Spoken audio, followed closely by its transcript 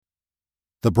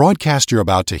The broadcast you're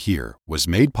about to hear was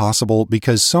made possible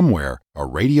because somewhere a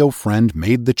radio friend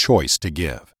made the choice to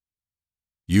give.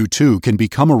 You too can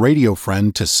become a radio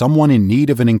friend to someone in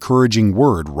need of an encouraging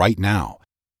word right now.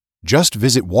 Just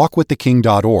visit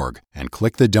walkwiththeking.org and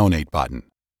click the donate button.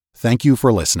 Thank you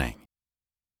for listening.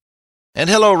 And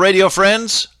hello, radio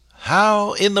friends.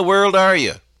 How in the world are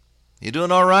you? You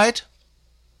doing all right?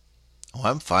 Oh,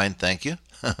 I'm fine, thank you.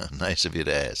 Nice of you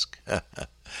to ask.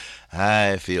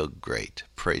 I feel great.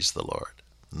 Praise the Lord.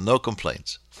 No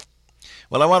complaints.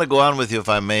 Well, I want to go on with you, if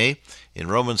I may, in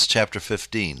Romans chapter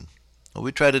 15. What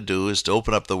we try to do is to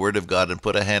open up the Word of God and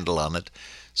put a handle on it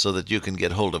so that you can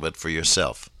get hold of it for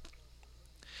yourself.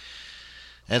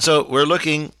 And so we're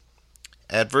looking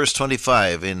at verse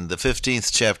 25 in the 15th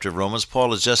chapter of Romans.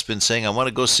 Paul has just been saying, I want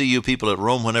to go see you people at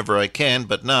Rome whenever I can,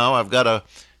 but now I've got a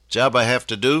job I have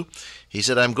to do. He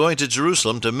said, I'm going to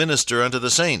Jerusalem to minister unto the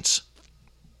saints.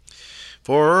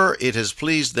 For it has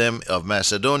pleased them of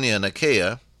Macedonia and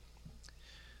Achaia,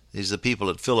 these are the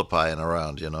people at Philippi and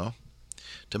around,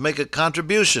 to make a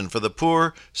contribution for the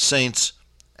poor saints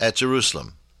at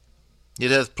Jerusalem. It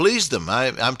hath pleased them.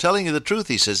 I'm telling you the truth,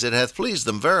 he says. It hath pleased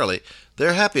them, verily.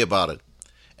 They're happy about it.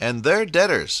 And they're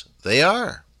debtors. They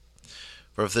are.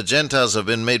 For if the Gentiles have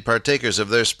been made partakers of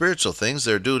their spiritual things,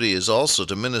 their duty is also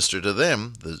to minister to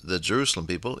them, the Jerusalem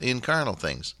people, in carnal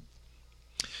things.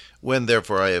 When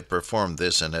therefore I have performed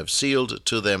this, and have sealed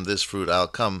to them this fruit, I'll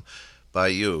come by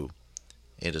you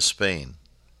into Spain.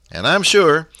 And I'm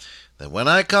sure that when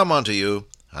I come unto you,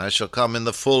 I shall come in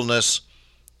the fullness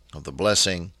of the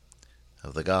blessing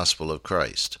of the gospel of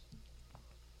Christ.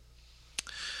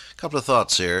 A couple of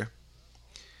thoughts here.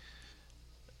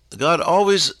 God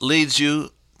always leads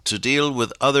you to deal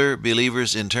with other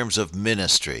believers in terms of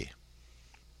ministry.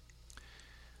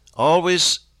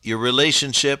 Always your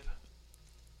relationship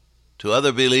to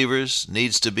other believers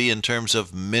needs to be in terms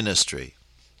of ministry.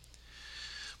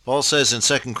 Paul says in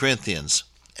 2 Corinthians,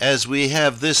 as we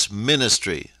have this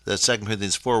ministry, that's 2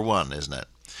 Corinthians 4:1, isn't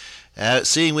it?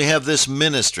 Seeing we have this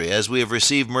ministry, as we have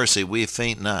received mercy, we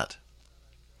faint not.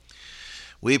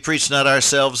 We preach not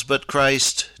ourselves, but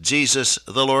Christ, Jesus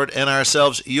the Lord, and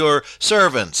ourselves your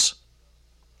servants,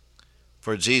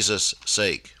 for Jesus'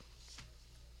 sake.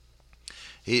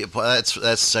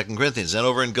 That's 2 Corinthians. And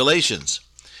over in Galatians,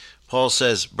 Paul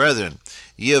says, brethren,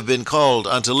 ye have been called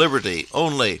unto liberty,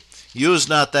 only use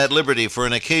not that liberty for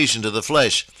an occasion to the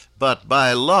flesh, but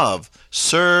by love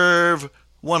serve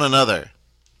one another.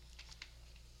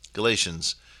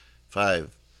 Galatians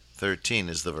 5:13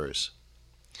 is the verse.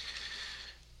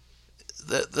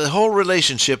 The whole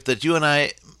relationship that you and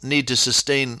I need to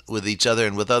sustain with each other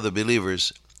and with other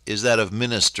believers is that of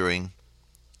ministering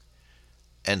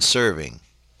and serving.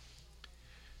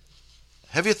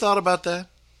 Have you thought about that?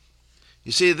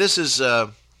 You see, this is,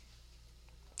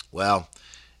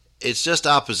 it's just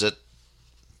opposite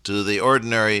to the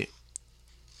ordinary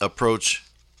approach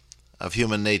of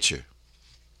human nature.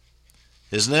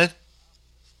 Isn't it?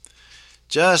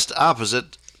 Just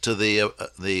opposite to the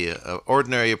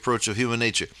ordinary approach of human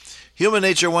nature. Human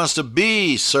nature wants to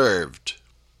be served.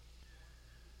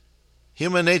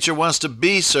 Human nature wants to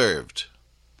be served.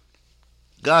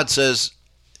 God says,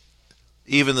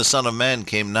 even the Son of Man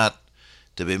came not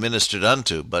to be ministered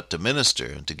unto, but to minister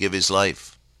and to give his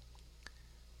life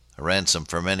a ransom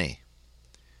for many.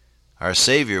 Our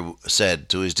Savior said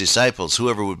to his disciples,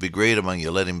 whoever would be great among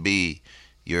you, let him be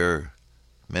your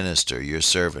minister, your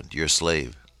servant, your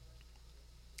slave.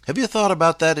 Have you thought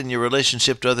about that in your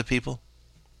relationship to other people?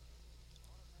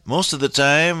 Most of the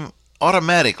time,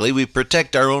 automatically, we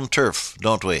protect our own turf,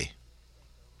 don't we?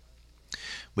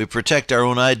 We protect our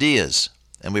own ideas,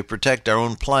 and we protect our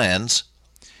own plans,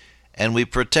 and we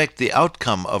protect the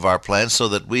outcome of our plans so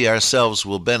that we ourselves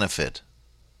will benefit.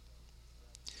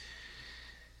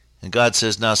 And God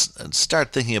says, now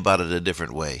start thinking about it a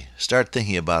different way. Start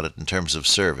thinking about it in terms of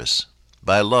service.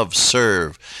 By love,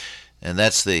 serve. And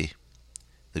that's the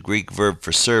Greek verb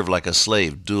for serve like a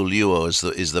slave. Douleuo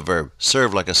is the verb.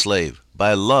 Serve like a slave.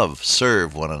 By love,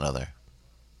 serve one another.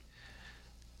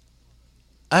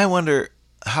 I wonder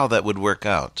how that would work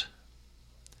out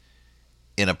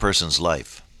in a person's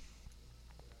life.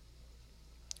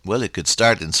 Well, it could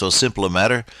start in so simple a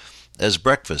matter as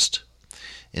breakfast.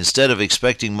 Instead of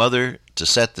expecting mother to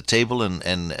set the table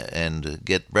and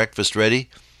get breakfast ready,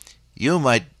 you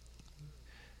might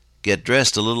get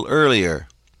dressed a little earlier,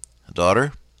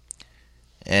 daughter,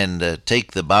 and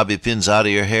take the bobby pins out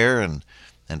of your hair and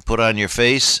put on your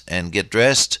face and get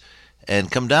dressed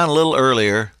and come down a little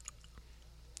earlier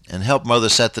and help mother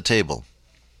set the table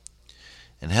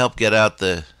and help get out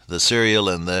the cereal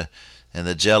and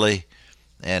the jelly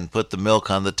and put the milk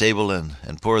on the table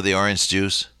and pour the orange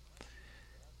juice.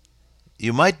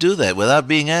 You might do that without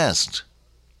being asked.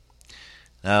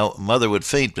 Now, Mother would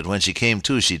faint, but when she came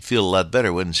to, she'd feel a lot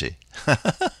better, wouldn't she?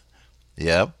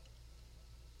 Yeah.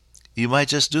 You might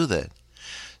just do that.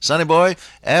 Sonny boy,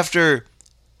 after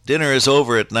dinner is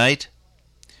over at night,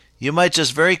 you might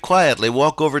just very quietly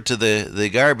walk over to the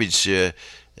garbage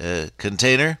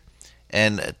container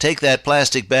and take that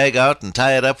plastic bag out and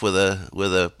tie it up with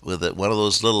one of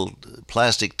those little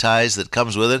plastic ties that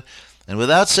comes with it, and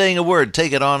without saying a word,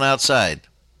 take it on outside.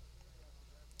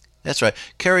 That's right.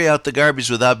 Carry out the garbage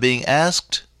without being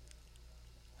asked.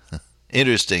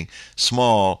 Interesting,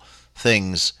 small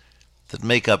things that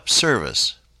make up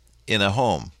service in a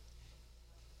home.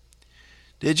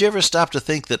 Did you ever stop to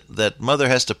think that Mother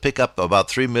has to pick up about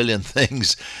 3 million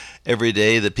things every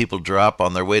day that people drop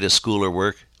on their way to school or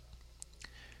work?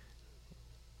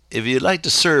 If you'd like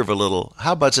to serve a little,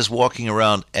 how about just walking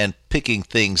around and picking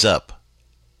things up?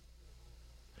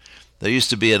 There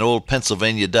used to be an old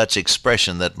Pennsylvania Dutch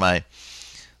expression that my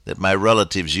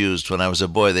relatives used when I was a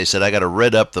boy. They said, I got to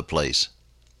red up the place.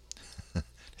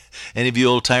 Any of you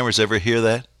old-timers ever hear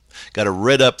that? Got to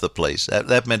red up the place.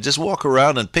 That meant just walk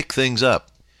around and pick things up.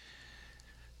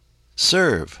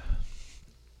 Serve.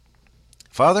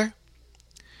 Father,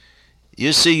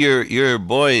 you see your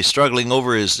boy struggling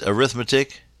over his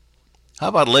arithmetic? How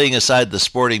about laying aside the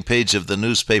sporting page of the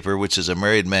newspaper, which is a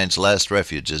married man's last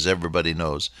refuge, as everybody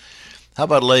knows? How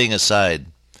about laying aside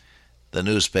the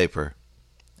newspaper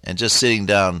and just sitting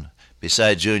down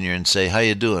beside Junior and say, how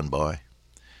you doing, boy?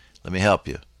 Let me help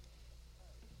you.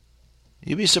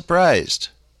 You'd be surprised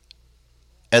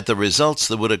at the results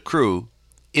that would accrue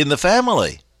in the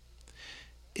family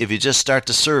if you just start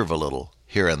to serve a little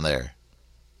here and there.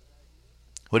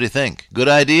 What do you think? Good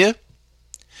idea?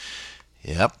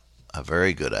 Yep, a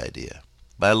very good idea.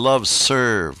 By love,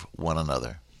 serve one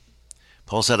another.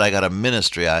 Paul said, I got a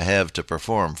ministry I have to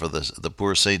perform for the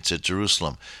poor saints at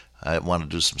Jerusalem. I want to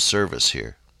do some service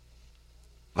here.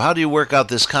 How do you work out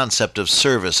this concept of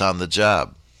service on the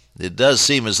job? It does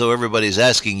seem as though everybody's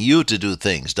asking you to do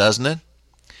things, doesn't it?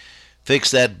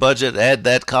 Fix that budget, add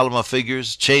that column of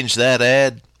figures, change that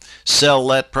ad, sell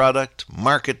that product,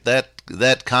 market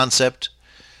that concept,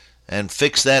 and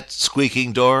fix that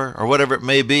squeaking door, or whatever it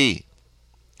may be.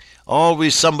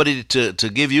 Always somebody to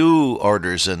give you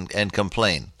orders and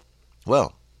complain.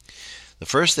 Well, the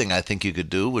first thing I think you could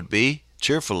do would be,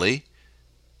 cheerfully,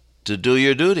 to do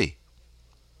your duty.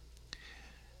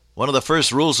 One of the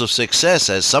first rules of success,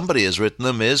 as somebody has written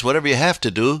them, is whatever you have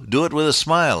to do, do it with a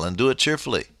smile and do it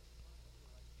cheerfully.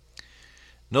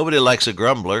 Nobody likes a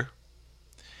grumbler.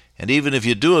 And even if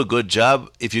you do a good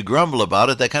job, if you grumble about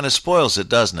it, that kind of spoils it,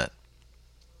 doesn't it?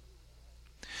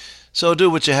 So do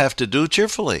what you have to do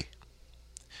cheerfully.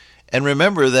 And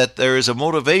remember that there is a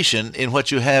motivation in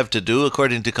what you have to do,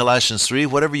 according to Colossians 3.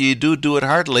 Whatever you do, do it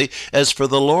heartily, as for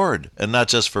the Lord, and not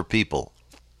just for people.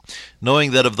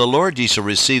 Knowing that of the Lord ye shall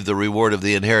receive the reward of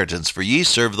the inheritance, for ye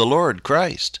serve the Lord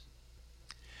Christ.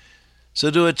 So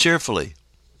do it cheerfully.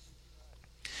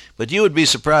 But you would be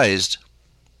surprised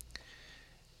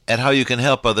at how you can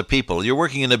help other people. You're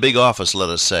working in a big office, let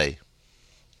us say.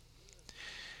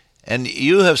 And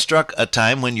you have struck a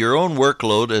time when your own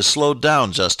workload has slowed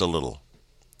down just a little.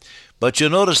 But you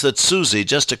notice that Susie,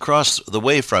 just across the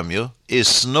way from you, is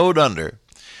snowed under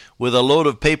with a load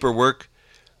of paperwork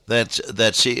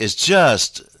that she is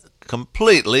just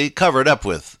completely covered up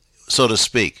with, so to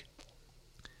speak.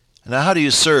 Now, how do you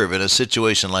serve in a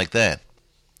situation like that?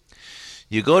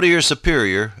 You go to your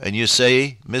superior and you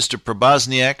say, Mr.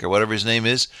 Probozniak, or whatever his name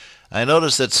is, I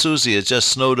noticed that Susie is just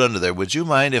snowed under there. Would you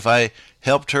mind if I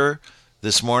helped her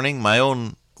this morning? My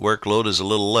own workload is a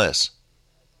little less.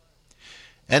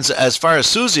 And so, as far as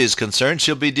Susie is concerned,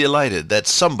 she'll be delighted that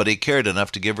somebody cared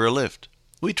enough to give her a lift.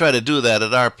 We try to do that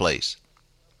at our place.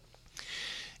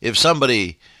 If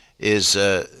somebody is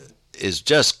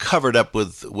just covered up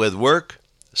with work,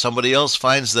 somebody else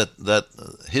finds that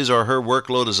his or her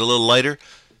workload is a little lighter,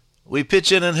 we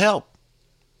pitch in and help.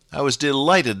 I was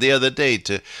delighted the other day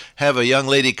to have a young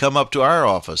lady come up to our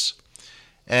office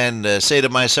and say to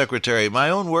my secretary, my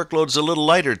own workload's a little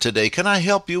lighter today. Can I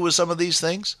help you with some of these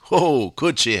things? Oh,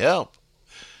 could she help?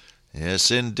 Yes,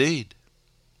 indeed.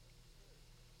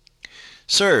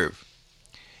 Serve.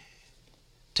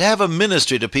 To have a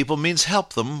ministry to people means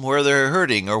help them where they're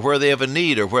hurting or where they have a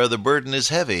need or where the burden is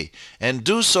heavy, and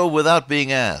do so without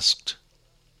being asked.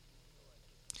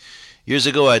 Years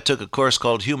ago, I took a course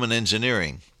called Human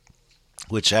Engineering,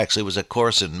 which actually was a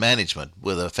course in management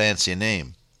with a fancy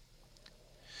name.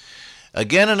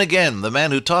 Again and again, the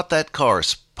man who taught that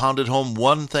course pounded home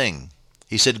one thing.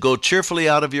 He said, go cheerfully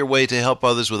out of your way to help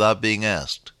others without being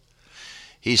asked.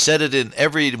 He said it in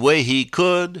every way he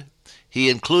could. He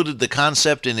included the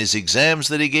concept in his exams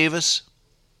that he gave us.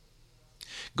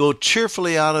 Go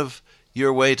cheerfully out of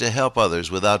your way to help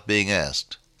others without being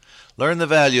asked. Learn the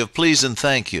value of please and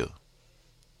thank you.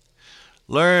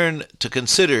 Learn to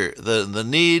consider the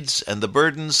needs and the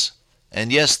burdens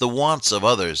and, yes, the wants of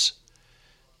others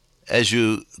as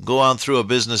you go on through a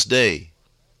business day.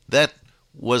 That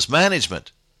was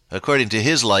management, according to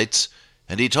his lights,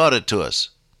 and he taught it to us.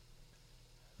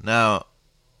 Now,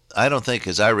 I don't think,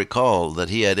 as I recall, that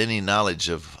he had any knowledge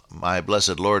of my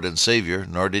blessed Lord and Savior,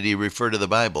 nor did he refer to the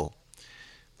Bible.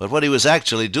 But what he was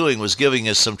actually doing was giving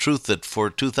us some truth that for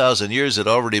 2,000 years had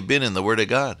already been in the Word of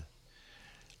God.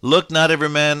 Look not every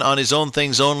man on his own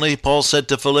things only, Paul said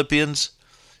to Philippians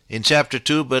in chapter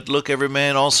 2, but look every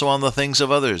man also on the things of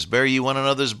others. Bear ye one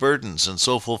another's burdens, and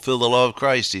so fulfill the law of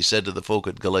Christ, he said to the folk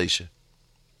at Galatia.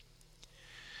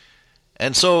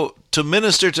 And so to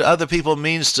minister to other people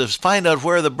means to find out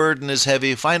where the burden is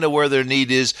heavy, find out where their need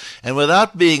is, and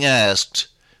without being asked,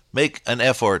 make an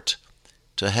effort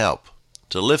to help,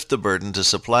 to lift the burden, to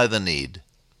supply the need,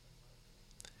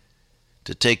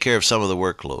 to take care of some of the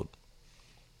workload.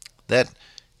 That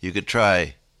you could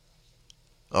try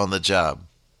on the job.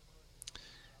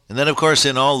 And then, of course,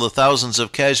 in all the thousands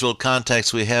of casual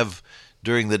contacts we have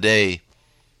during the day,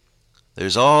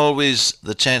 there's always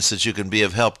the chance that you can be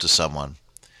of help to someone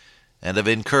and of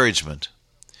encouragement.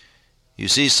 You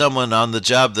see someone on the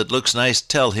job that looks nice,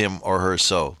 tell him or her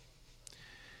so.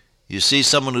 You see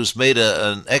someone who's made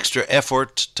an extra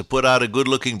effort to put out a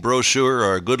good-looking brochure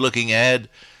or a good-looking ad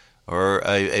or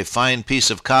a fine piece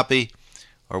of copy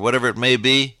or whatever it may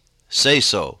be, say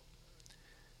so.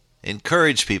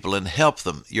 Encourage people and help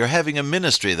them. You're having a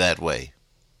ministry that way.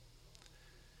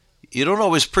 You don't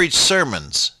always preach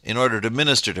sermons in order to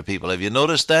minister to people. Have you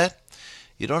noticed that?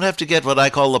 You don't have to get what I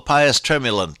call the pious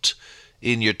tremulant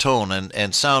in your tone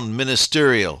and sound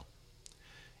ministerial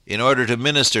in order to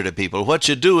minister to people. What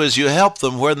you do is you help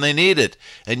them when they need it,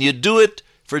 and you do it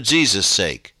for Jesus'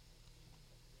 sake.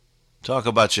 Talk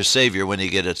about your Savior when you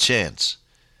get a chance,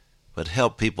 but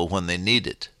help people when they need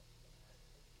it.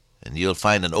 And you'll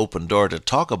find an open door to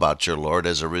talk about your Lord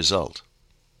as a result.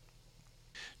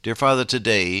 Dear Father,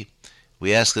 today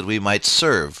we ask that we might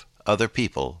serve other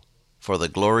people for the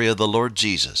glory of the Lord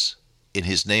Jesus. In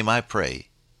his name I pray.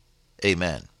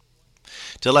 Amen.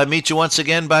 Till I meet you once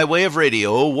again by way of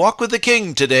radio, walk with the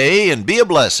King today and be a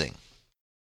blessing.